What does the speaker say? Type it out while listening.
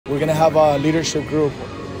going to have a leadership group.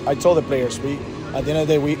 I told the players, at the end of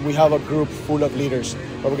the day, we have a group full of leaders.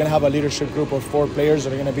 But we're going to have a leadership group of 4 players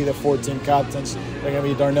that are going to be the 4 team captains. They're going to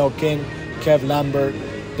be Darnell King, Kev Lambert,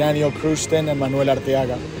 Daniel Krutzen, and Manuel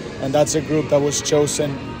Arteaga. And that's a group that was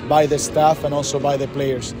chosen by the staff and also by the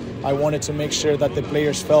players. I wanted to make sure that the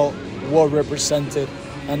players felt well represented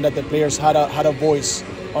and that the players had a voice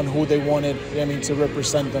on who they wanted to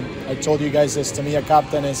represent them. I told you guys this. To me, a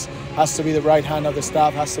captain has to be the right hand of the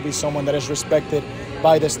staff, has to be someone that is respected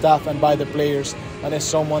by the staff and by the players, and is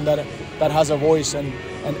someone that has a voice and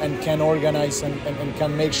can organize and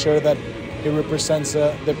can make sure that he represents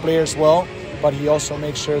the players well, but he also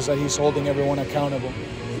makes sure that he's holding everyone accountable.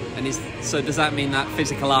 And so does that mean that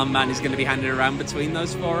physical armband is going to be handed around between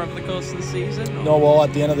those 4 over the course of the season? Or? No, well,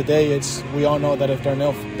 at the end of the day, we all know that if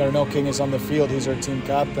Darnell King is on the field, he's our team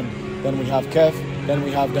captain. Then we have Kev, then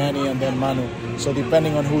we have Danny, and then Manu. So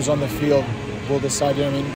depending on who's on the field, we'll decide,